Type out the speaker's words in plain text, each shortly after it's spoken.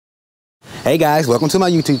Hey guys, welcome to my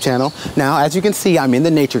YouTube channel. Now, as you can see, I'm in the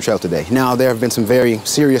nature trail today. Now, there have been some very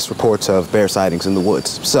serious reports of bear sightings in the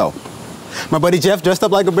woods. So, my buddy Jeff dressed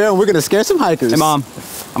up like a bear and we're gonna scare some hikers. Hey Mom,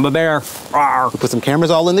 I'm a bear. We put some cameras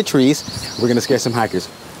all in the trees. We're gonna scare some hikers.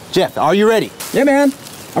 Jeff, are you ready? Yeah, man,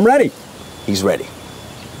 I'm ready. He's ready.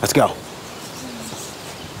 Let's go.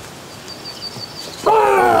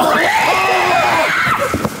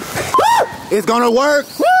 It's gonna work.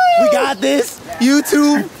 We got this.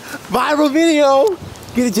 YouTube viral video.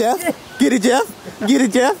 Get it, Jeff. Get it, Jeff. Get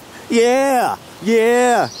it, Jeff. Yeah.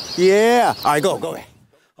 Yeah. Yeah. All right, go ahead.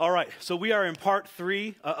 All right, so we are in part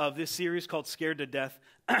 3 of this series called Scared to Death.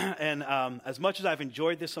 And as much as I've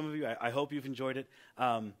enjoyed this, some of you, I hope you've enjoyed it.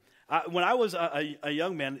 When I was a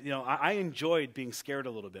young man, you know, I enjoyed being scared a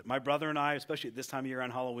little bit. My brother and I, especially at this time of year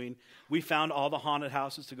on Halloween, we found all the haunted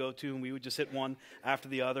houses to go to, and we would just hit one after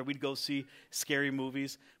the other. We'd go see scary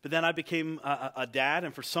movies. But then I became a dad,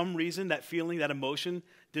 and for some reason, that feeling, that emotion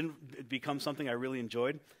didn't become something I really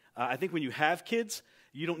enjoyed. I think when you have kids,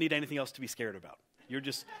 you don't need anything else to be scared about.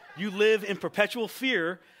 You live in perpetual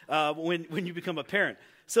fear when you become a parent.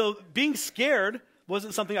 So being scared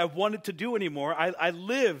wasn't something I wanted to do anymore. I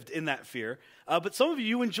lived in that fear. But some of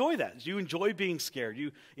you enjoy that. You enjoy being scared.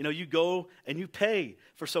 You go and you pay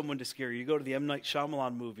for someone to scare you. You go to the M. Night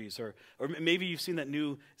Shyamalan movies, or maybe you've seen that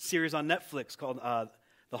new series on Netflix called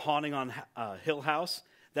The Haunting on Hill House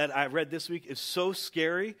that I read this week is so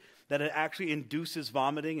scary that it actually induces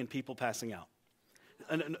vomiting and people passing out.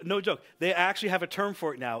 No joke. They actually have a term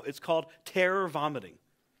for it now. It's called terror vomiting.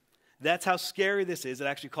 That's how scary this is. It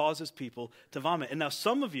actually causes people to vomit. And now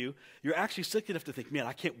some of you, you're actually sick enough to think, man,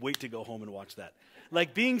 I can't wait to go home and watch that.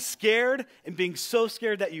 Like being scared and being so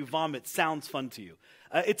scared that you vomit sounds fun to you.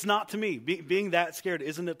 It's not to me. Being that scared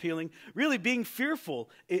isn't appealing. Really, being fearful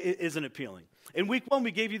isn't appealing. In week 1,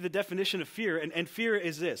 we gave you the definition of fear, and fear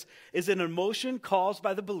is this, is an emotion caused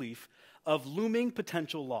by the belief of looming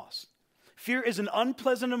potential loss. Fear is an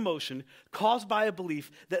unpleasant emotion caused by a belief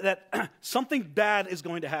that something bad is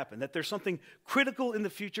going to happen, that there's something critical in the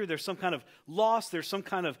future, there's some kind of loss, there's some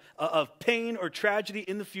kind of pain or tragedy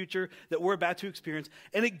in the future that we're about to experience,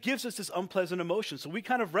 and it gives us this unpleasant emotion. So we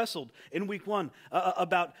kind of wrestled in week 1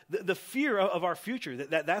 about the fear of our future,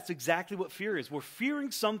 that's exactly what fear is. We're fearing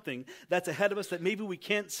something that's ahead of us that maybe we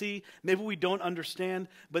can't see, maybe we don't understand,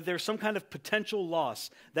 but there's some kind of potential loss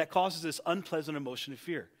that causes this unpleasant emotion of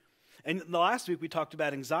fear. And last week we talked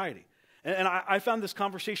about anxiety. And I found this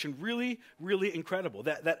conversation really, really incredible,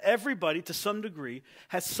 that everybody to some degree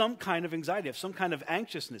has some kind of anxiety, have some kind of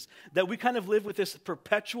anxiousness, that we kind of live with this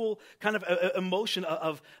perpetual kind of emotion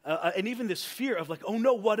and even this fear of like, oh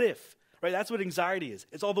no, what if? Right? That's what anxiety is.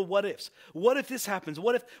 It's all the what ifs. What if this happens?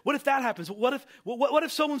 What if that happens? What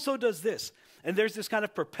if so-and-so does this? And there's this kind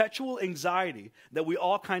of perpetual anxiety that we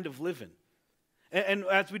all kind of live in. And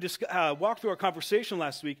as we walked through our conversation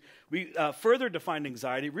last week, we further defined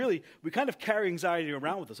anxiety. Really, we kind of carry anxiety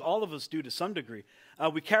around with us. All of us do to some degree.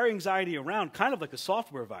 We carry anxiety around kind of like a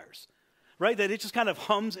software virus, right? That it just kind of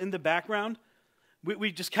hums in the background.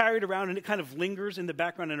 We just carry it around and it kind of lingers in the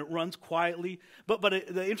background and it runs quietly. But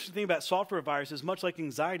the interesting thing about software viruses, much like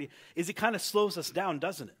anxiety, is it kind of slows us down,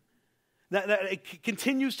 doesn't it? That it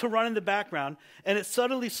continues to run in the background, and it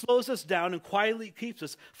subtly slows us down and quietly keeps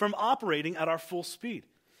us from operating at our full speed.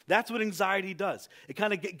 That's what anxiety does. It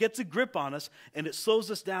kind of gets a grip on us, and it slows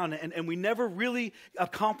us down, and we never really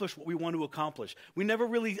accomplish what we want to accomplish. We never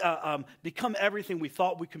really become everything we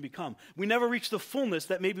thought we can become. We never reach the fullness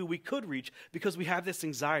that maybe we could reach because we have this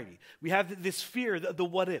anxiety. We have this fear, the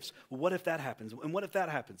what ifs. Well, what if that happens? And what if that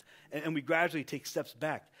happens? And we gradually take steps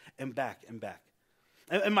back and back and back.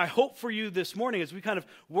 And my hope for you this morning as we kind of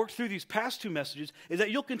work through these past 2 messages is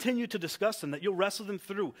that you'll continue to discuss them, that you'll wrestle them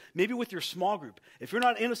through, maybe with your small group. If you're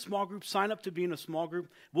not in a small group, sign up to be in a small group.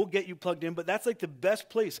 We'll get you plugged in, but that's like the best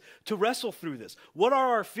place to wrestle through this. What are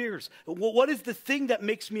our fears? What is the thing that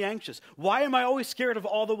makes me anxious? Why am I always scared of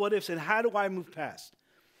all the what ifs, and how do I move past?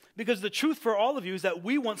 Because the truth for all of you is that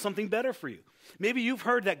we want something better for you. Maybe you've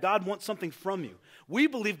heard that God wants something from you. We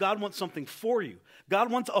believe God wants something for you.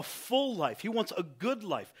 God wants a full life. He wants a good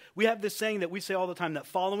life. We have this saying that we say all the time, that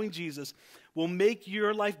following Jesus will make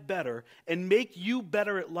your life better and make you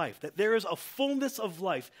better at life. That there is a fullness of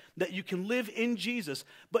life that you can live in Jesus,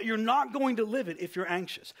 but you're not going to live it if you're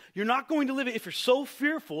anxious. You're not going to live it if you're so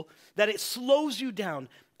fearful that it slows you down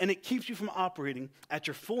and it keeps you from operating at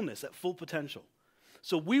your fullness, at full potential.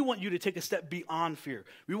 So we want you to take a step beyond fear.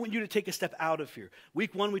 We want you to take a step out of fear.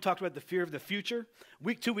 Week 1, we talked about the fear of the future.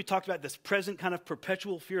 Week 2, we talked about this present kind of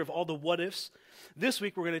perpetual fear of all the what ifs. This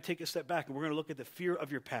week, we're going to take a step back and we're going to look at the fear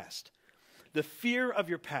of your past. The fear of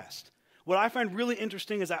your past. what I find really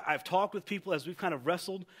interesting is I've talked with people as we've kind of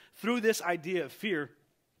wrestled through this idea of fear,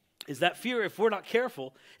 is that fear, if we're not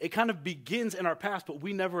careful, it kind of begins in our past, but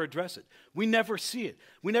we never address it. We never see it.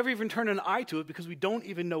 We never even turn an eye to it because we don't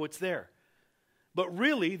even know it's there. But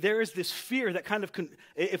really, there is this fear that kind of,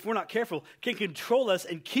 if we're not careful, can control us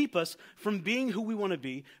and keep us from being who we want to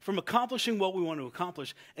be, from accomplishing what we want to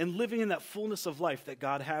accomplish, and living in that fullness of life that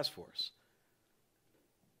God has for us.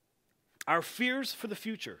 Our fears for the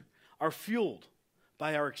future are fueled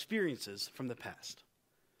by our experiences from the past.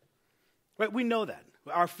 Right? We know that.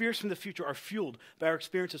 Our fears from the future are fueled by our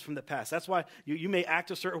experiences from the past. That's why you may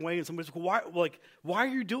act a certain way and somebody's like, why are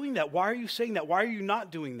you doing that? Why are you saying that? Why are you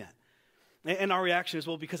not doing that? And our reaction is,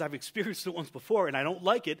 well, because I've experienced it once before and I don't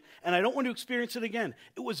like it and I don't want to experience it again.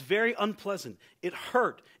 It was very unpleasant. It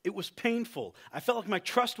hurt. It was painful. I felt like my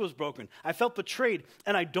trust was broken. I felt betrayed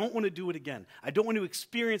and I don't want to do it again. I don't want to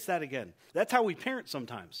experience that again. That's how we parent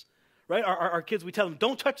sometimes, right? Our kids, we tell them,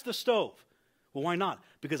 don't touch the stove. Well, why not?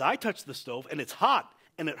 Because I touched the stove and it's hot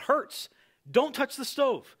and it hurts. Don't touch the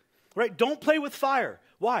stove, right? Don't play with fire.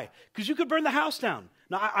 Why? Because you could burn the house down.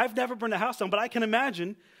 Now, I've never burned a house down, but I can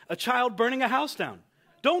imagine a child burning a house down.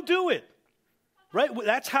 Don't do it, right?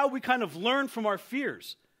 That's how we kind of learn from our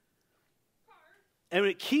fears. And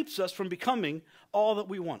it keeps us from becoming all that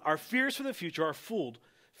we want. Our fears for the future are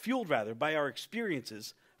fueled by our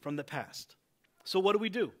experiences from the past. So what do we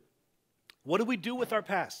do? What do we do with our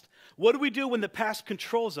past? What do we do when the past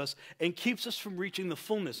controls us and keeps us from reaching the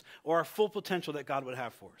fullness or our full potential that God would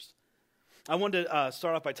have for us? I wanted to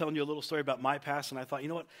start off by telling you a little story about my past, and I thought, you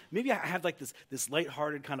know what, maybe I have like this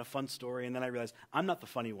lighthearted kind of fun story, and then I realized I'm not the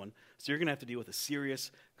funny one, so you're going to have to deal with a serious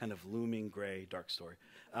kind of looming, gray, dark story.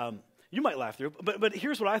 You might laugh through it, but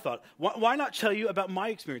here's what I thought. Why not tell you about my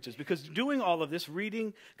experiences? Because doing all of this,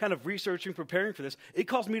 reading, kind of researching, preparing for this, it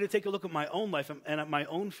caused me to take a look at my own life and at my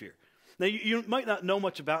own fear. Now, you might not know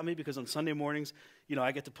much about me because on Sunday mornings,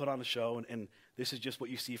 I get to put on a show, and this is just what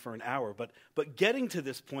you see for an hour. But getting to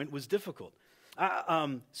this point was difficult.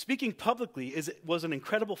 Speaking publicly was an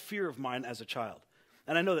incredible fear of mine as a child.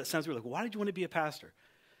 And I know that sounds weird. Like, why did you want to be a pastor?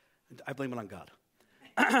 I blame it on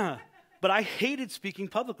God. But I hated speaking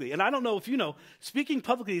publicly. And I don't know if you know, speaking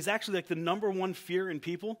publicly is actually like the number one fear in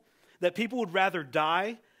people, that people would rather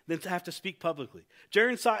die than to have to speak publicly.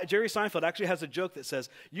 Jerry Seinfeld actually has a joke that says,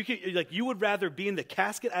 you would rather be in the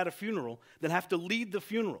casket at a funeral than have to lead the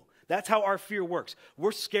funeral. That's how our fear works.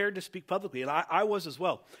 We're scared to speak publicly, and I was as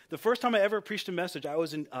well. The first time I ever preached a message, I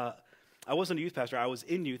wasn't a youth pastor. I was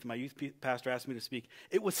in youth. My youth pastor asked me to speak.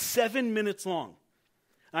 It was 7 minutes long.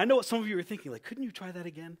 And I know what some of you are thinking, like, couldn't you try that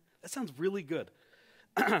again? That sounds really good.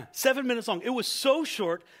 7 minutes long. It was so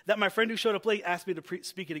short that my friend who showed up late asked me to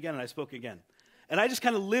speak it again, and I spoke again. And I just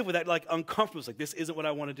kind of live with that, like, uncomfortable. It's like, this isn't what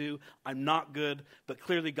I want to do. I'm not good, but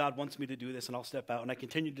clearly God wants me to do this, and I'll step out. And I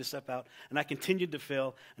continued to step out, and I continued to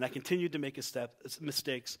fail, and I continued to make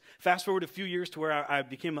mistakes. Fast forward a few years to where I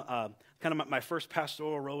became kind of my first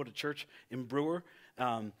pastoral role at a church in Brewer.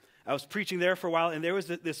 I was preaching there for a while, and there was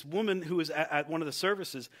this woman who was at one of the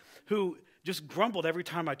services who just grumbled every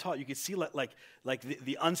time I taught. You could see like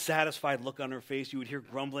the unsatisfied look on her face. You would hear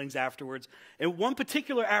grumblings afterwards. And one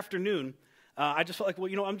particular afternoon, I just felt like,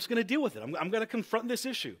 well, I'm just going to deal with it. I'm going to confront this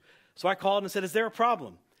issue. So I called and said, is there a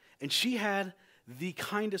problem? And she had the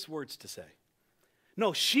kindest words to say.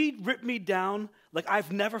 No, she ripped me down like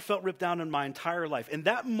I've never felt ripped down in my entire life. And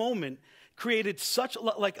that moment created such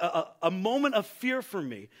like a moment of fear for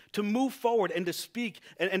me to move forward and to speak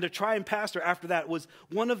and to try and pastor after that was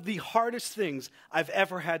one of the hardest things I've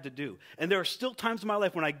ever had to do. And there are still times in my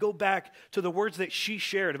life when I go back to the words that she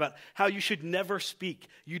shared about how you should never speak.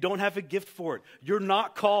 You don't have a gift for it. You're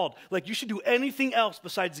not called. Like you should do anything else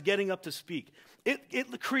besides getting up to speak.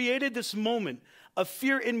 It created this moment of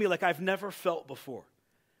fear in me like I've never felt before.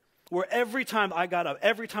 Where every time I got up,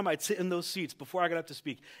 every time I'd sit in those seats before I got up to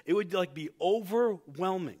speak, it would like be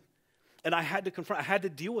overwhelming. And I had to confront, I had to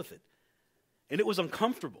deal with it. And it was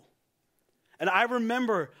uncomfortable. And I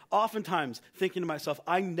remember oftentimes thinking to myself,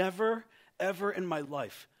 I never, ever in my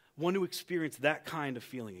life want to experience that kind of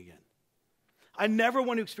feeling again. I never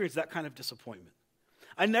want to experience that kind of disappointment.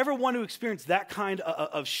 I never want to experience that kind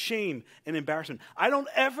of shame and embarrassment. I don't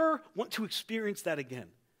ever want to experience that again.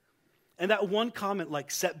 And that one comment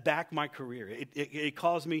like set back my career. It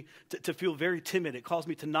caused me to feel very timid. It caused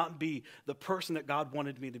me to not be the person that God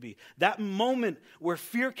wanted me to be. That moment where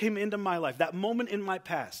fear came into my life, that moment in my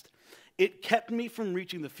past, it kept me from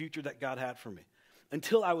reaching the future that God had for me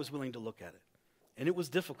until I was willing to look at it. And it was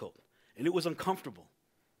difficult, and it was uncomfortable.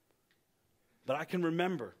 But I can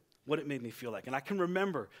remember what it made me feel like. And I can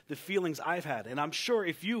remember the feelings I've had. And I'm sure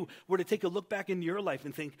if you were to take a look back into your life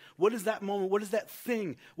and think, what is that moment? What is that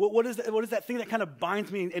thing? What is that thing that kind of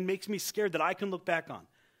binds me and makes me scared that I can look back on?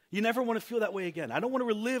 You never want to feel that way again. I don't want to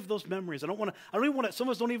relive those memories. I don't even want to, some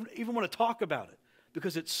of us don't even want to talk about it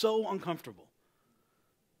because it's so uncomfortable.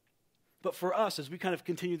 But for us, as we kind of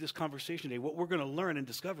continue this conversation today, what we're going to learn and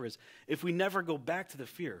discover is if we never go back to the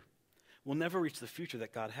fear, we'll never reach the future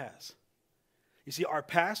that God has. You see, our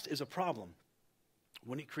past is a problem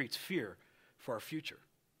when it creates fear for our future.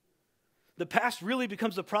 The past really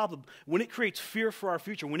becomes a problem when it creates fear for our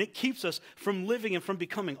future, when it keeps us from living and from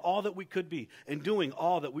becoming all that we could be and doing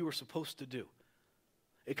all that we were supposed to do.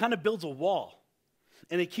 It kind of builds a wall,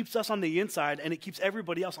 and it keeps us on the inside, and it keeps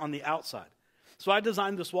everybody else on the outside. So I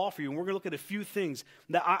designed this wall for you, and we're going to look at a few things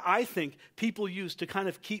that I think people use to kind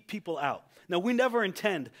of keep people out. Now, we never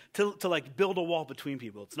intend to like build a wall between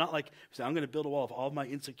people. It's not like, say, I'm going to build a wall of all of my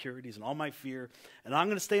insecurities and all my fear, and I'm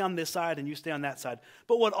going to stay on this side and you stay on that side.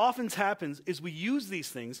 But what often happens is we use these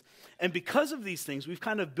things, and because of these things, we've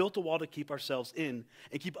kind of built a wall to keep ourselves in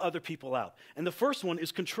and keep other people out. And the first one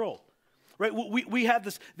is control. Right? We have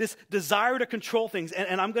this desire to control things,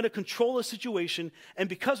 and I'm going to control a situation, and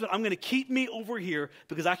because of it, I'm going to keep me over here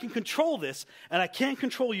because I can control this, and I can't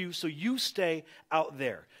control you, so you stay out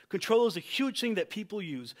there. Control is a huge thing that people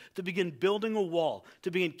use to begin building a wall, to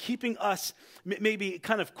begin keeping us maybe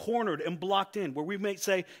kind of cornered and blocked in, where we may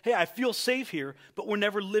say, hey, I feel safe here, but we're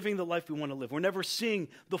never living the life we want to live. We're never seeing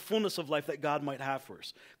the fullness of life that God might have for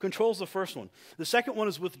us. Control is the first one. The second one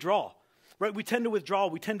is withdrawal. Right? We tend to withdraw.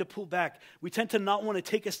 We tend to pull back. We tend to not want to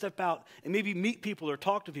take a step out and maybe meet people or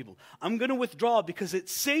talk to people. I'm going to withdraw because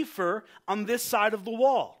it's safer on this side of the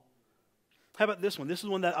wall. How about this one? This is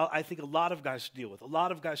one that I think a lot of guys deal with, a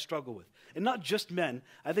lot of guys struggle with. And not just men.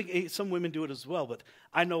 I think some women do it as well, but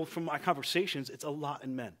I know from my conversations, it's a lot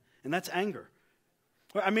in men. And that's anger.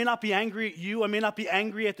 I may not be angry at you. I may not be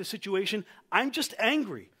angry at the situation. I'm just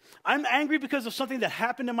angry. I'm angry because of something that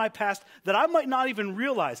happened in my past that I might not even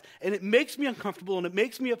realize. And it makes me uncomfortable and it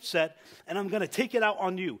makes me upset. And I'm going to take it out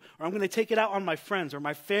on you. Or I'm going to take it out on my friends or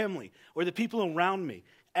my family or the people around me.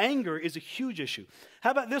 Anger is a huge issue.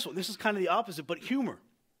 How about this one? This is kind of the opposite, but humor.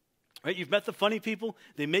 Right? You've met the funny people.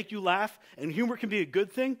 They make you laugh. And humor can be a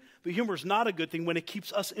good thing. But humor is not a good thing when it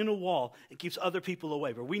keeps us in a wall. It keeps other people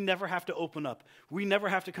away. Where we never have to open up. We never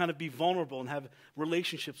have to kind of be vulnerable and have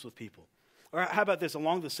relationships with people. Or how about this,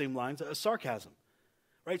 along the same lines, sarcasm,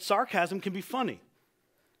 right? Sarcasm can be funny,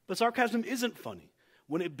 but sarcasm isn't funny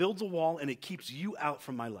when it builds a wall and it keeps you out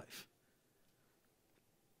from my life.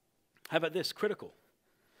 How about this, critical?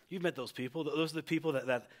 You've met those people. Those are the people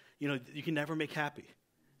that you can never make happy.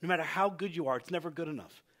 No matter how good you are, it's never good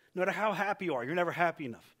enough. No matter how happy you are, you're never happy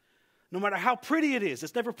enough. No matter how pretty it is,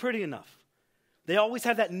 it's never pretty enough. They always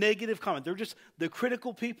have that negative comment. They're just the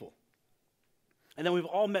critical people. And then we've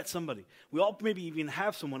all met somebody. We all maybe even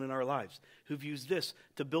have someone in our lives who've used this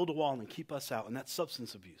to build a wall and keep us out, and that's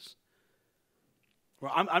substance abuse.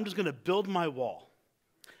 Where I'm just going to build my wall,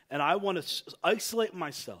 and I want to isolate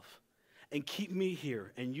myself and keep me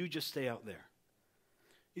here, and you just stay out there.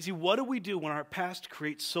 You see, what do we do when our past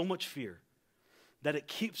creates so much fear that it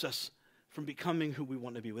keeps us from becoming who we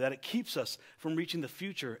want to be, that it keeps us from reaching the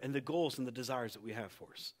future and the goals and the desires that we have for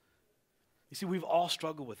us? You see, we've all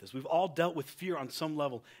struggled with this. We've all dealt with fear on some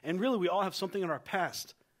level. And really, we all have something in our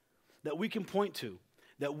past that we can point to,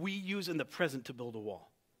 that we use in the present to build a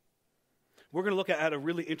wall. We're going to look at a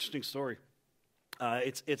really interesting story.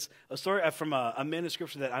 It's a story from a man in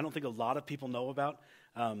Scripture that I don't think a lot of people know about.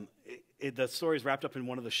 The story is wrapped up in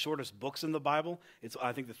one of the shortest books in the Bible. It's,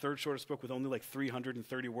 I think, the third shortest book with only like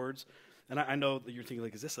 330 words. And I know that you're thinking,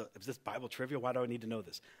 like, is this Bible trivia? Why do I need to know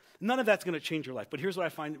this? None of that's going to change your life. But here's what I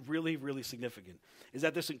find really, really significant, is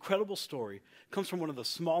that this incredible story comes from one of the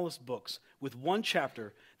smallest books with one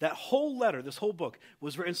chapter. That whole letter, this whole book,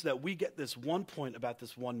 was written so that we get this one point about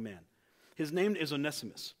this one man. His name is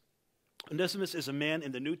Onesimus. Onesimus is a man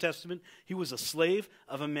in the New Testament. He was a slave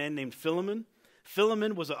of a man named Philemon.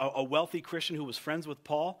 Philemon was a wealthy Christian who was friends with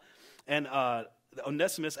Paul. And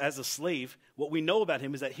Onesimus, as a slave, what we know about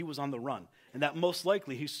him is that he was on the run. And that most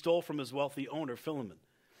likely he stole from his wealthy owner, Philemon.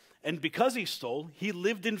 And because he stole, he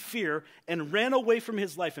lived in fear and ran away from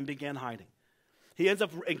his life and began hiding. He ends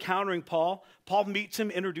up encountering Paul. Paul meets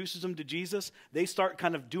him, introduces him to Jesus. They start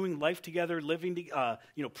kind of doing life together, living,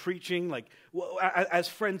 preaching, like as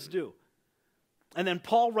friends do. And then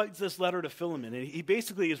Paul writes this letter to Philemon, and he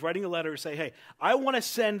basically is writing a letter to say, hey, I want to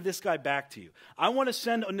send this guy back to you. I want to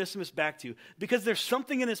send Onesimus back to you because there's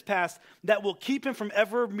something in his past that will keep him from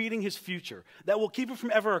ever meeting his future, that will keep him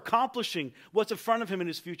from ever accomplishing what's in front of him in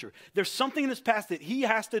his future. There's something in his past that he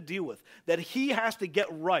has to deal with, that he has to get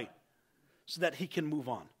right so that he can move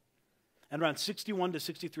on. And around 61 to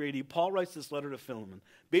 63 AD, Paul writes this letter to Philemon,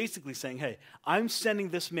 basically saying, hey, I'm sending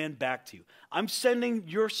this man back to you. I'm sending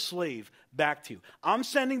your slave back to you. I'm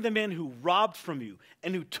sending the man who robbed from you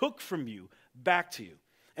and who took from you back to you.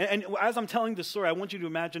 And as I'm telling this story, I want you to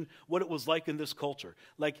imagine what it was like in this culture.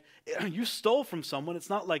 Like, you stole from someone. It's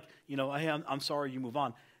not like, hey, I'm sorry, you move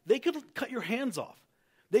on. They could cut your hands off.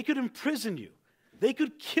 They could imprison you. They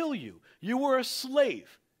could kill you. You were a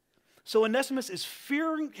slave. So Onesimus is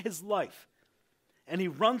fearing his life, and he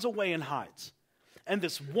runs away and hides. And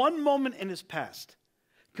this one moment in his past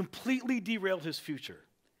completely derailed his future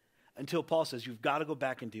until Paul says, you've got to go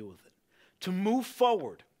back and deal with it. To move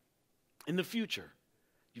forward in the future,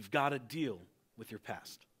 you've got to deal with your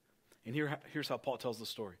past. And here's how Paul tells the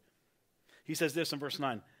story. He says this in verse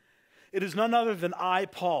 9. It is none other than I,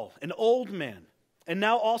 Paul, an old man, and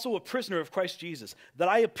now also a prisoner of Christ Jesus, that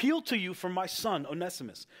I appeal to you for my son,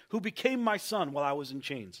 Onesimus, who became my son while I was in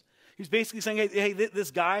chains. He's basically saying, hey,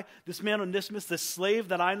 this guy, this man Onesimus, this slave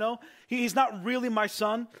that I know, he's not really my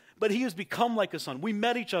son, but he has become like a son. We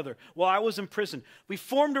met each other while I was in prison. We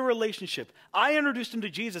formed a relationship. I introduced him to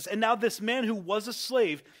Jesus, and now this man who was a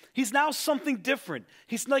slave, he's now something different.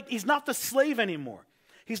 He's not the slave anymore.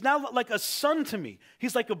 He's now like a son to me.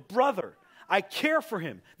 He's like a brother. I care for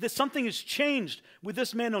him. That something has changed with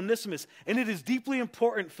this man Onesimus, and it is deeply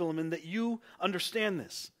important, Philemon, that you understand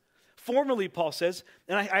this. Formerly, Paul says,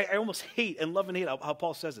 and I almost hate and love and hate how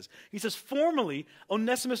Paul says this. He says, formerly,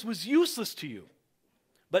 Onesimus was useless to you,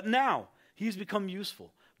 but now he's become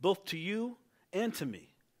useful, both to you and to me.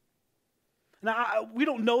 Now, we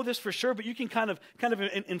don't know this for sure, but you can kind of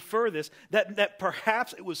infer this, that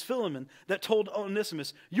perhaps it was Philemon that told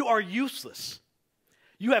Onesimus, you are useless.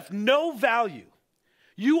 You have no value.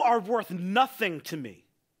 You are worth nothing to me.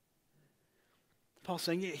 Paul's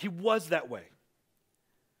saying, yeah, he was that way.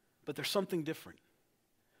 But there's something different.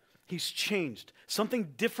 He's changed.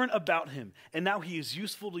 Something different about him. And now he is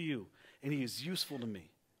useful to you, and he is useful to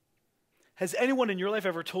me. Has anyone in your life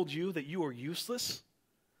ever told you that you are useless?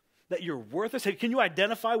 That you're worthless? Can you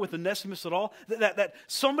identify with Onesimus at all? That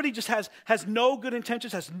somebody just has no good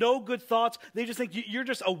intentions, has no good thoughts. They just think you're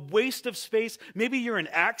just a waste of space. Maybe you're an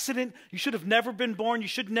accident. You should have never been born. You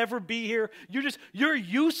should never be here. You're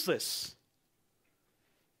useless.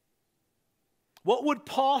 What would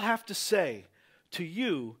Paul have to say to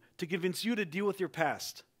you to convince you to deal with your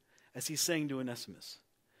past? As he's saying to Onesimus,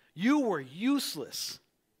 you were useless,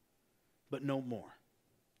 but no more.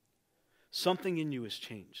 Something in you has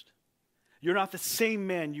changed. You're not the same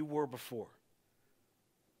man you were before.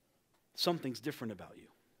 Something's different about you.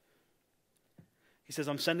 He says,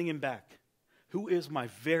 I'm sending him back, who is my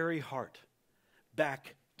very heart,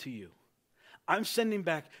 back to you. I'm sending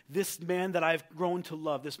back this man that I've grown to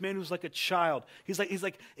love, this man who's like a child. He's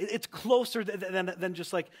like it's closer than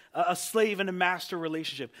just like a slave and a master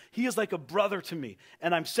relationship. He is like a brother to me,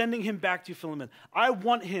 and I'm sending him back to you, Philemon. I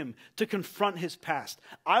want him to confront his past.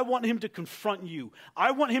 I want him to confront you.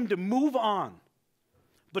 I want him to move on.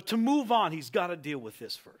 But to move on, he's got to deal with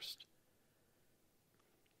this first.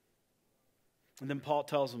 And then Paul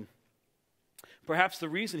tells him, perhaps the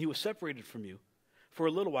reason he was separated from you for a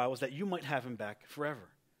little while was that you might have him back forever.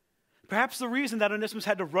 Perhaps the reason that Onesimus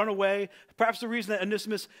had to run away, perhaps the reason that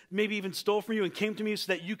Onesimus maybe even stole from you and came to me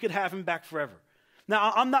so that you could have him back forever.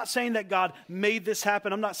 Now, I'm not saying that God made this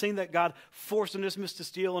happen. I'm not saying that God forced Onesimus to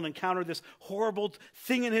steal and encounter this horrible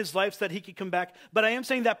thing in his life so that he could come back. But I am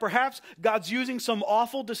saying that perhaps God's using some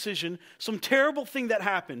awful decision, some terrible thing that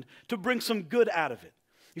happened to bring some good out of it.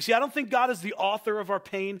 You see, I don't think God is the author of our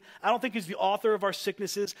pain. I don't think he's the author of our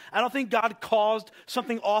sicknesses. I don't think God caused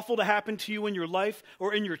something awful to happen to you in your life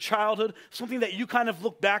or in your childhood, something that you kind of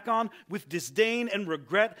look back on with disdain and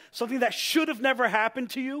regret, something that should have never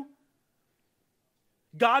happened to you.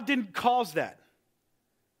 God didn't cause that.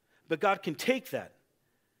 But God can take that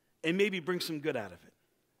and maybe bring some good out of it.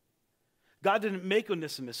 God didn't make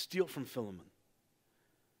Onesimus steal from Philemon.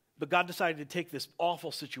 But God decided to take this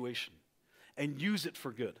awful situation and use it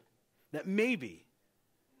for good. That maybe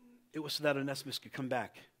it was so that Onesimus could come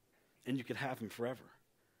back and you could have him forever.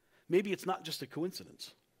 Maybe it's not just a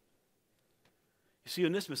coincidence. You see,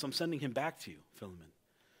 Onesimus, I'm sending him back to you, Philemon.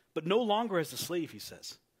 But no longer as a slave, he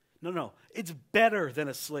says. No, it's better than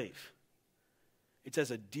a slave. It's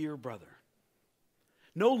as a dear brother.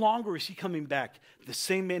 No longer is he coming back the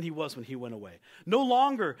same man he was when he went away.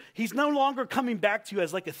 He's no longer coming back to you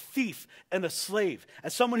as like a thief and a slave,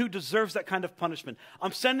 as someone who deserves that kind of punishment.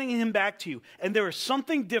 I'm sending him back to you, and there is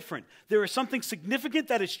something different. There is something significant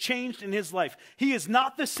that has changed in his life. He is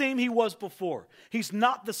not the same he was before. He's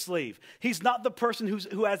not the slave. He's not the person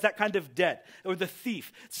who has that kind of debt or the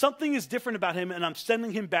thief. Something is different about him, and I'm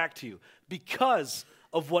sending him back to you because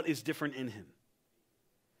of what is different in him.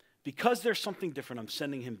 Because there's something different, I'm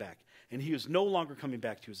sending him back. And he is no longer coming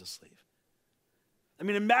back to you as a slave. I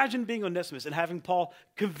mean, imagine being Onesimus and having Paul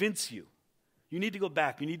convince you. You need to go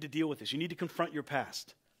back. You need to deal with this. You need to confront your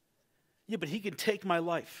past. Yeah, but he can take my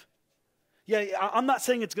life. Yeah, I'm not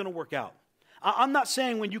saying it's going to work out. I'm not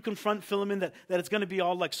saying when you confront Philemon that it's going to be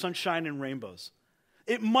all like sunshine and rainbows.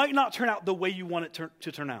 It might not turn out the way you want it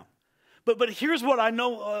to turn out. But here's what I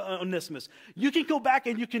know, Onesimus. You can go back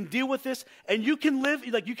and you can deal with this, and you can live,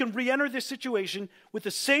 like you can re-enter this situation with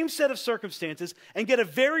the same set of circumstances and get a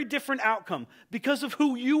very different outcome because of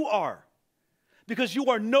who you are. Because you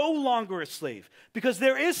are no longer a slave. Because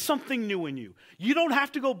there is something new in you. You don't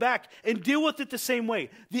have to go back and deal with it the same way.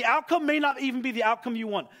 The outcome may not even be the outcome you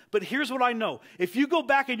want. But here's what I know. If you go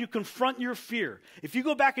back and you confront your fear, if you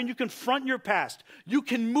go back and you confront your past, you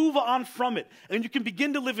can move on from it. And you can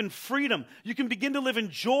begin to live in freedom. You can begin to live in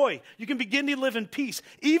joy. You can begin to live in peace.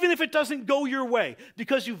 Even if it doesn't go your way.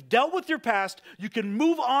 Because you've dealt with your past, you can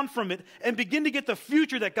move on from it and begin to get the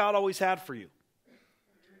future that God always had for you.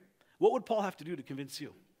 What would Paul have to do to convince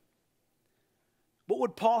you? What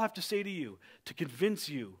would Paul have to say to you to convince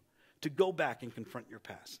you to go back and confront your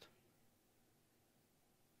past?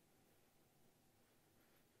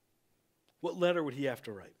 What letter would he have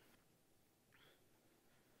to write?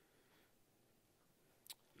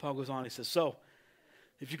 Paul goes on, he says, so,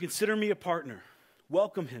 if you consider me a partner,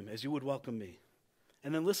 welcome him as you would welcome me.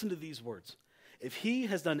 And then listen to these words. If he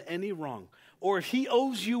has done any wrong, or if he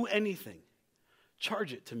owes you anything,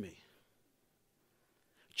 charge it to me.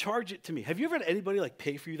 Charge it to me. Have you ever had anybody like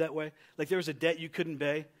pay for you that way? Like there was a debt you couldn't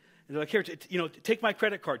pay, and they're like, here, take my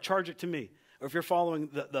credit card, charge it to me. Or if you're following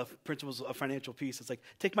the principles of financial peace, it's like,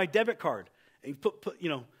 take my debit card and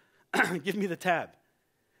give me the tab.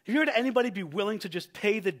 Have you ever had anybody be willing to just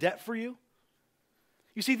pay the debt for you?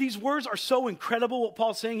 You see, these words are so incredible. What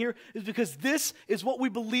Paul's saying here is because this is what we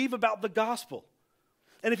believe about the gospel.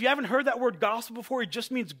 And if you haven't heard that word gospel before, it just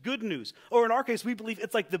means good news. Or in our case, we believe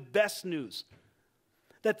it's like the best news.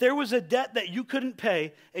 That there was a debt that you couldn't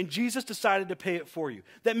pay, and Jesus decided to pay it for you.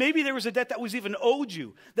 That maybe there was a debt that was even owed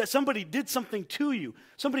you, that somebody did something to you.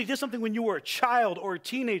 Somebody did something when you were a child or a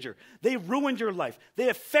teenager. They ruined your life. They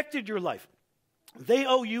affected your life. They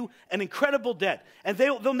owe you an incredible debt, and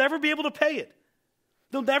they'll never be able to pay it.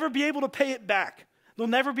 They'll never be able to pay it back. They'll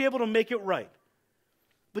never be able to make it right.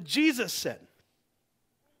 But Jesus said,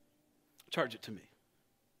 charge it to me.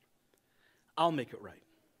 I'll make it right.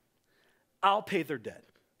 I'll pay their debt.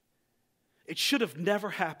 It should have never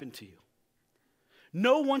happened to you.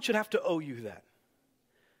 No one should have to owe you that.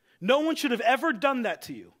 No one should have ever done that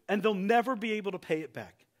to you, and they'll never be able to pay it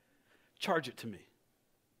back. Charge it to me.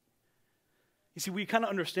 You see, we kind of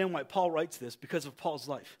understand why Paul writes this because of Paul's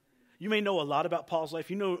life. You may know a lot about Paul's life.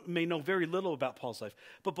 You may know very little about Paul's life.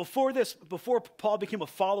 But before Paul became a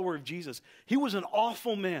follower of Jesus, he was an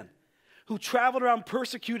awful man who traveled around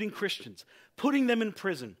persecuting Christians, putting them in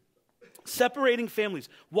prison, separating families,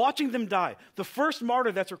 watching them die. The first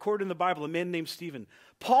martyr that's recorded in the Bible, a man named Stephen,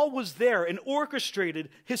 Paul was there and orchestrated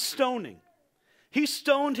his stoning. He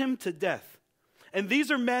stoned him to death. And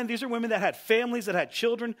these are women that had families, that had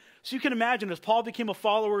children. So you can imagine as Paul became a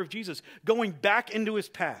follower of Jesus, going back into his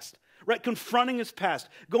past, right? Confronting his past,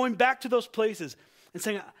 going back to those places and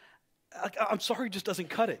saying, I'm sorry, just doesn't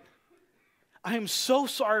cut it. I am so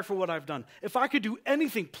sorry for what I've done. If I could do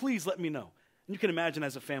anything, please let me know. And you can imagine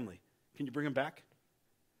as a family, can you bring him back?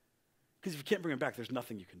 Because if you can't bring him back, there's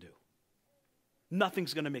nothing you can do.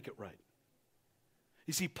 Nothing's going to make it right.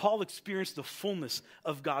 You see, Paul experienced the fullness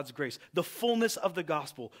of God's grace, the fullness of the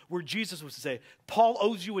gospel, where Jesus was to say, Paul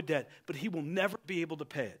owes you a debt, but he will never be able to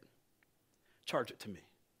pay it. Charge it to me.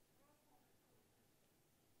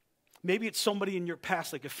 Maybe it's somebody in your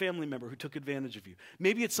past, like a family member who took advantage of you.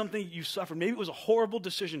 Maybe it's something you suffered. Maybe it was a horrible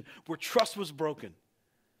decision where trust was broken.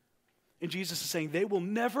 And Jesus is saying, they will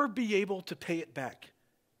never be able to pay it back.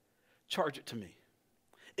 Charge it to me.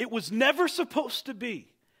 It was never supposed to be.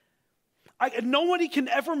 Nobody can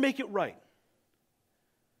ever make it right.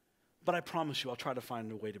 But I promise you, I'll try to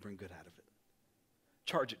find a way to bring good out of it.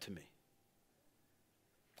 Charge it to me.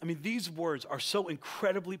 I mean, these words are so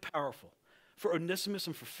incredibly powerful for Onesimus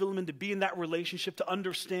and for Philemon to be in that relationship, to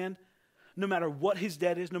understand. no matter what his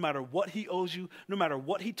debt is, no matter what he owes you, no matter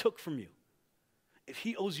what he took from you, if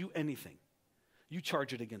he owes you anything, you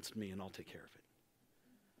charge it against me and I'll take care of it.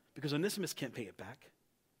 Because Onesimus can't pay it back.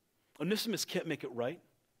 Onesimus can't make it right.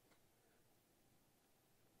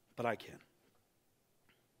 But I can.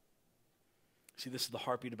 See, this is the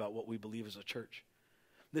heartbeat about what we believe as a church.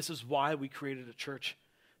 This is why we created a church,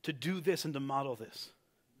 to do this and to model this.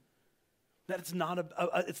 That it's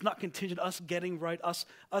not contingent. Us getting right, us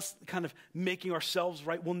kind of making ourselves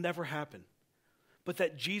right will never happen. But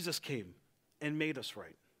that Jesus came and made us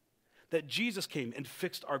right. That Jesus came and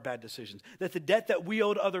fixed our bad decisions. That the debt that we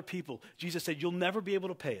owe to other people, Jesus said, you'll never be able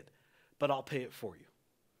to pay it, but I'll pay it for you.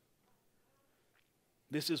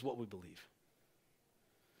 This is what we believe.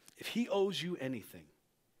 If he owes you anything,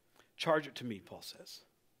 charge it to me, Paul says.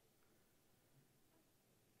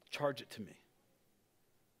 Charge it to me.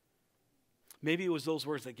 Maybe it was those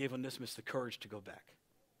words that gave Onesimus the courage to go back.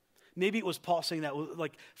 Maybe it was Paul saying that,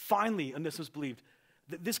 like, finally Onesimus believed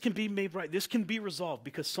that this can be made right. This can be resolved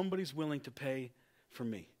because somebody's willing to pay for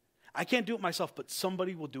me. I can't do it myself, but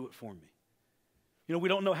somebody will do it for me. You know, we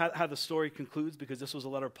don't know how the story concludes because this was a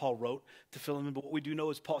letter Paul wrote to Philemon, but what we do know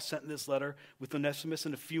is Paul sent this letter with Onesimus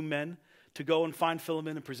and a few men to go and find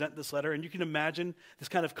Philemon and present this letter. And you can imagine this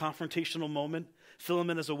kind of confrontational moment.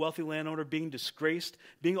 Philemon, as a wealthy landowner, being disgraced,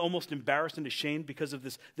 being almost embarrassed and ashamed because of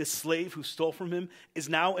this slave who stole from him, is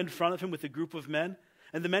now in front of him with a group of men.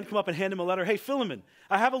 And the men come up and hand him a letter. Hey, Philemon,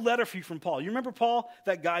 I have a letter for you from Paul. You remember Paul,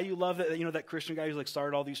 that guy you love, that Christian guy who's like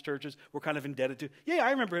started all these churches we're kind of indebted to? Yeah,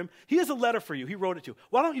 I remember him. He has a letter for you. He wrote it to you.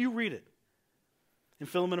 Why don't you read it? And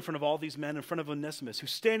Philemon, in front of all these men, in front of Onesimus,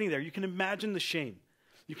 who's standing there, you can imagine the shame.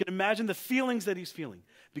 You can imagine the feelings that he's feeling,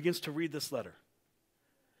 begins to read this letter.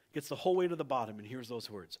 Gets the whole way to the bottom and hears those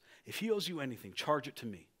words. If he owes you anything, charge it to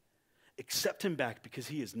me. Accept him back because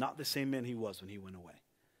he is not the same man he was when he went away.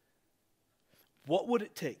 What would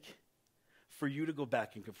it take for you to go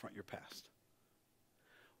back and confront your past?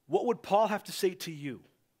 What would Paul have to say to you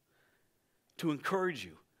to encourage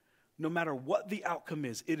you? No matter what the outcome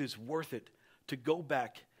is, it is worth it to go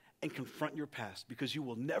back and confront your past because you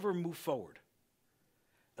will never move forward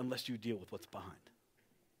unless you deal with what's behind.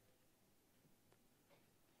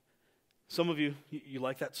 Some of you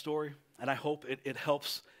like that story, and I hope it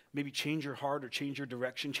helps maybe change your heart or change your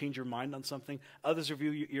direction, change your mind on something. Others of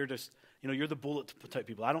you, you're just, you're the bullet type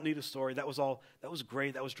people. I don't need a story. That was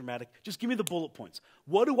great. That was dramatic. Just give me the bullet points.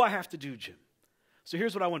 What do I have to do, Jim? So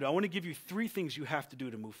here's what I want to do. I want to give you 3 things you have to do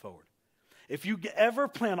to move forward. If you ever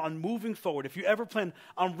plan on moving forward, if you ever plan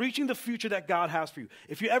on reaching the future that God has for you,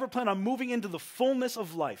 if you ever plan on moving into the fullness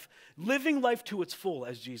of life, living life to its full,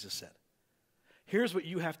 as Jesus said, here's what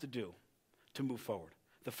you have to do to move forward.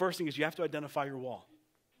 The first thing is you have to identify your wall.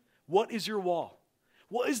 What is your wall?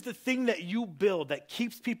 What is the thing that you build that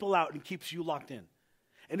keeps people out and keeps you locked in?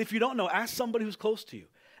 And if you don't know, ask somebody who's close to you.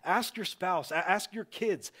 Ask your spouse, ask your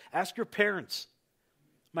kids, ask your parents.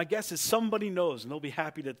 My guess is somebody knows, and they'll be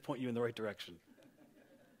happy to point you in the right direction.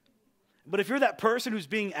 But if you're that person who's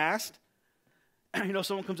being asked,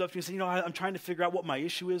 someone comes up to you and says, I'm trying to figure out what my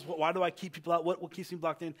issue is. Why do I keep people out? What keeps me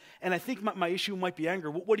blocked in? And I think my issue might be anger.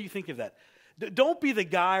 What do you think of that? Don't be the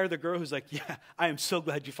guy or the girl who's like, yeah, I am so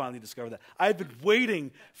glad you finally discovered that. I've been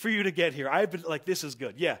waiting for you to get here. I've been like, this is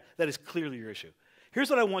good. Yeah, that is clearly your issue. Here's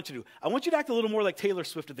what I want you to do. I want you to act a little more like Taylor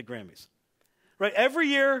Swift at the Grammys. Right? Every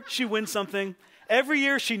year she wins something. Every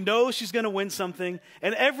year she knows she's going to win something.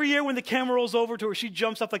 And every year when the camera rolls over to her, she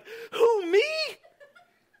jumps up like, who, me?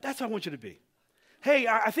 That's how I want you to be. Hey,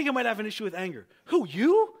 I think I might have an issue with anger. Who,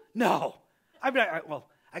 you? No. I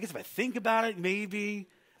guess if I think about it, maybe.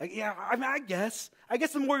 I guess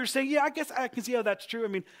the more you're saying, I guess I can see how that's true. I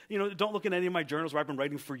mean, don't look at any of my journals where I've been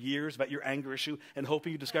writing for years about your anger issue and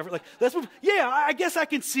hoping you discover it. I guess I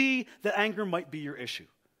can see that anger might be your issue.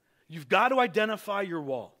 You've got to identify your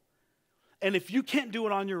wall. And if you can't do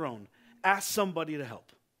it on your own, ask somebody to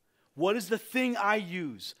help. What is the thing I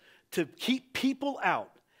use to keep people out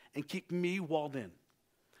and keep me walled in?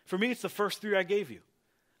 For me, it's the first 3 I gave you.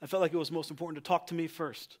 I felt like it was most important to talk to me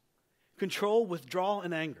first. Control, withdrawal,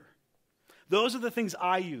 and anger. Those are the things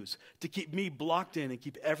I use to keep me blocked in and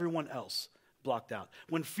keep everyone else blocked out.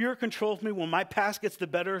 When fear controls me, when my past gets the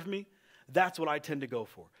better of me, that's what I tend to go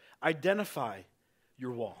for. Identify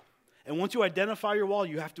your wall. And once you identify your wall,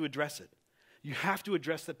 you have to address it. You have to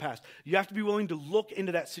address the past. You have to be willing to look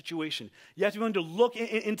into that situation. You have to be willing to look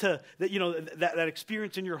into that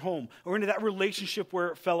experience in your home, or into that relationship where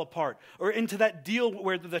it fell apart, or into that deal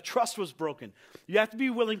where the trust was broken. You have to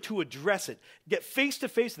be willing to address it. Get face to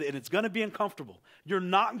face with it, and it's going to be uncomfortable. You're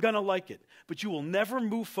not going to like it, but you will never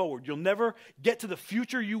move forward. You'll never get to the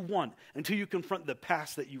future you want until you confront the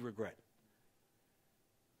past that you regret.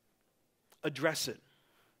 address it.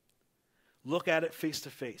 Look at it face to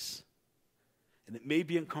face. And it may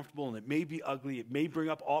be uncomfortable and it may be ugly. It may bring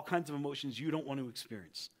up all kinds of emotions you don't want to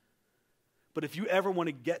experience. But if you ever want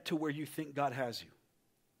to get to where you think God has you,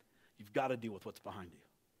 you've got to deal with what's behind you.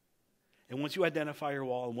 And once you identify your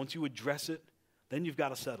wall and once you address it, then you've got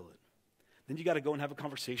to settle it. Then you got to go and have a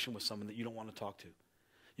conversation with someone that you don't want to talk to.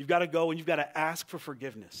 You've got to go and you've got to ask for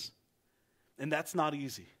forgiveness. And that's not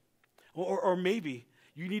easy. Or maybe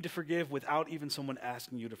you need to forgive without even someone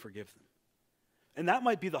asking you to forgive them. And that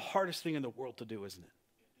might be the hardest thing in the world to do, isn't it?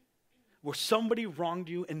 Where somebody wronged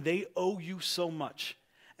you and they owe you so much,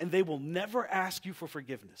 and they will never ask you for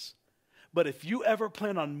forgiveness. But if you ever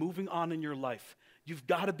plan on moving on in your life, you've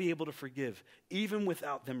got to be able to forgive, even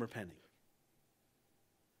without them repenting.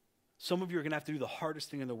 Some of you are going to have to do the hardest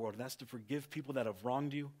thing in the world, and that's to forgive people that have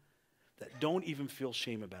wronged you, that don't even feel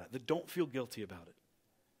shame about it, that don't feel guilty about it.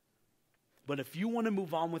 But if you want to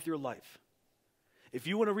move on with your life, if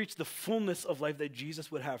you want to reach the fullness of life that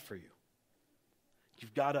Jesus would have for you,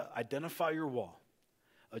 you've got to identify your wall,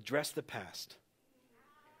 address the past,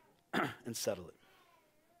 and settle it.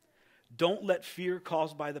 Don't let fear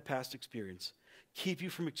caused by the past experience keep you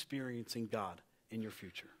from experiencing God in your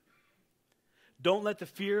future. Don't let the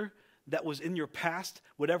fear that was in your past,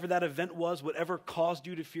 whatever that event was, whatever caused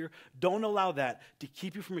you to fear, don't allow that to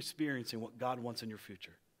keep you from experiencing what God wants in your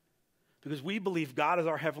future. Because we believe God is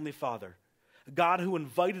our Heavenly Father. God who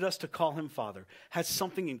invited us to call him Father has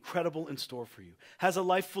something incredible in store for you. Has a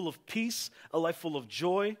life full of peace, a life full of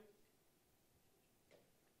joy,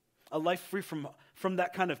 a life free from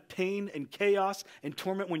that kind of pain and chaos and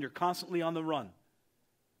torment when you're constantly on the run.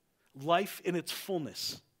 Life in its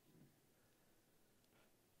fullness.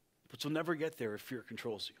 But you'll never get there if fear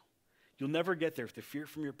controls you. You'll never get there if the fear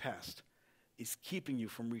from your past is keeping you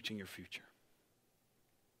from reaching your future.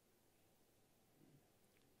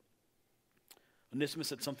 Onesimus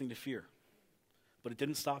had something to fear, but it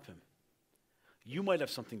didn't stop him. You might have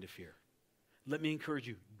something to fear. Let me encourage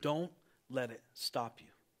you, don't let it stop you.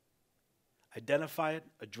 Identify it,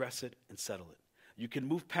 address it, and settle it. You can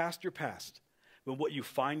move past your past, but what you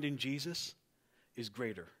find in Jesus is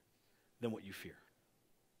greater than what you fear.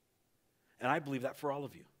 And I believe that for all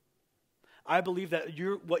of you. I believe that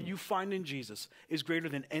what you find in Jesus is greater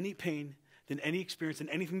than any pain, than any experience, than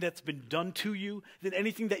anything that's been done to you, than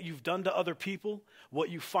anything that you've done to other people. What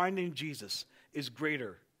you find in Jesus is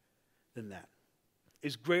greater than that,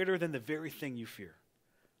 is greater than the very thing you fear.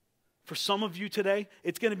 For some of you today,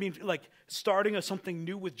 it's going to be like starting something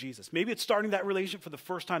new with Jesus. Maybe it's starting that relationship for the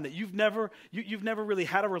first time, that you've never really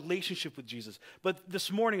had a relationship with Jesus. But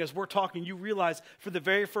this morning, as we're talking, you realize for the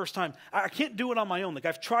very first time, I can't do it on my own. Like,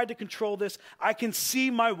 I've tried to control this. I can see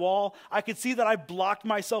my wall. I can see that I blocked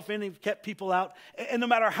myself in and kept people out. And no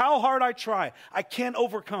matter how hard I try, I can't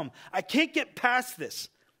overcome. I can't get past this.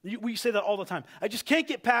 We say that all the time. I just can't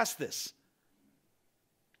get past this.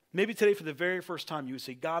 Maybe today, for the very first time, you would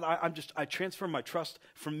say, God, I transfer my trust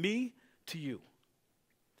from me to you.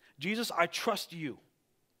 Jesus, I trust you.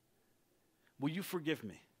 Will you forgive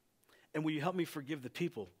me? And will you help me forgive the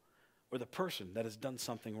people or the person that has done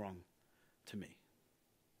something wrong to me?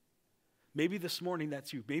 Maybe this morning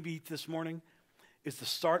that's you. Maybe this morning is the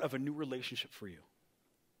start of a new relationship for you.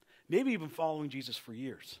 Maybe you've been following Jesus for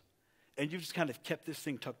years, and you've just kind of kept this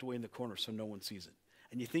thing tucked away in the corner so no one sees it.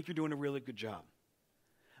 And you think you're doing a really good job.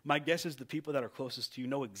 My guess is the people that are closest to you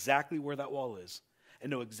know exactly where that wall is and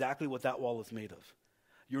know exactly what that wall is made of.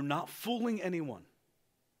 You're not fooling anyone.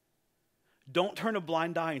 Don't turn a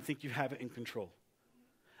blind eye and think you have it in control.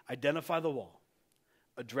 Identify the wall,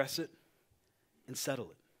 address it, and settle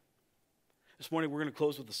it. This morning we're going to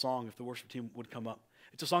close with a song, if the worship team would come up.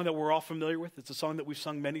 It's a song that we're all familiar with. It's a song that we've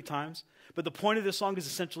sung many times. But the point of this song is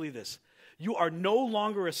essentially this. You are no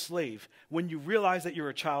longer a slave when you realize that you're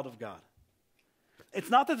a child of God. It's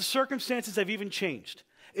not that the circumstances have even changed.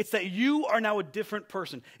 It's that you are now a different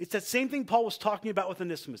person. It's that same thing Paul was talking about with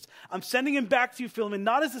Onesimus. I'm sending him back to you, Philemon,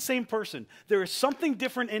 not as the same person. There is something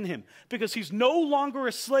different in him because he's no longer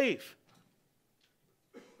a slave.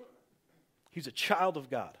 He's a child of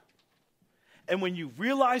God. And when you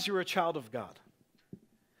realize you're a child of God,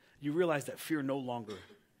 you realize that fear no longer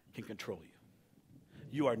can control you.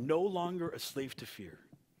 You are no longer a slave to fear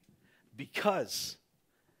because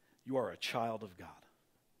you are a child of God.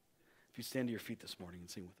 If you stand to your feet this morning and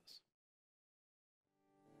sing with us.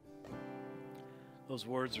 Those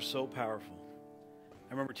words are so powerful.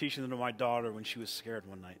 I remember teaching them to my daughter when she was scared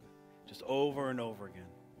one night, just over and over again.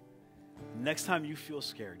 Next time you feel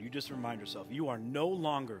scared, you just remind yourself, you are no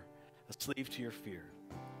longer a slave to your fear.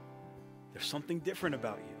 There's something different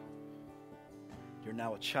about you. You're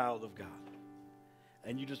now a child of God.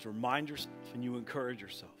 and you just remind yourself and you encourage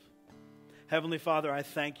yourself. Heavenly Father, I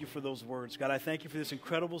thank you for those words. God, I thank you for this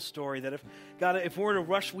incredible story that if we're in a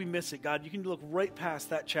rush, we miss it. God, you can look right past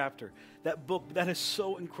that chapter, that book. That is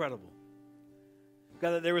so incredible.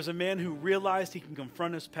 God, that there was a man who realized he can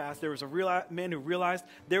confront his past. There was a man who realized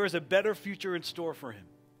there is a better future in store for him.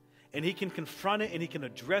 And he can confront it, and he can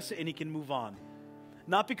address it, and he can move on.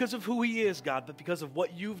 Not because of who he is, God, but because of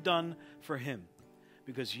what you've done for him.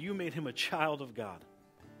 Because you made him a child of God.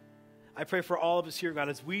 I pray for all of us here, God,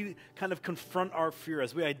 as we kind of confront our fear,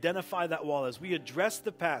 as we identify that wall, as we address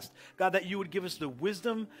the past, God, that you would give us the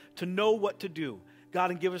wisdom to know what to do,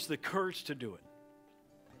 God, and give us the courage to do it.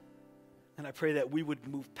 And I pray that we would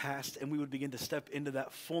move past and we would begin to step into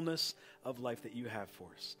that fullness of life that you have for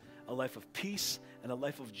us. A life of peace and a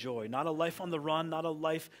life of joy. Not a life on the run, not a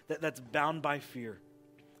life that's bound by fear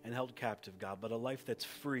and held captive, God, but a life that's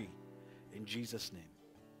free. In Jesus' name,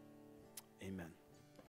 amen.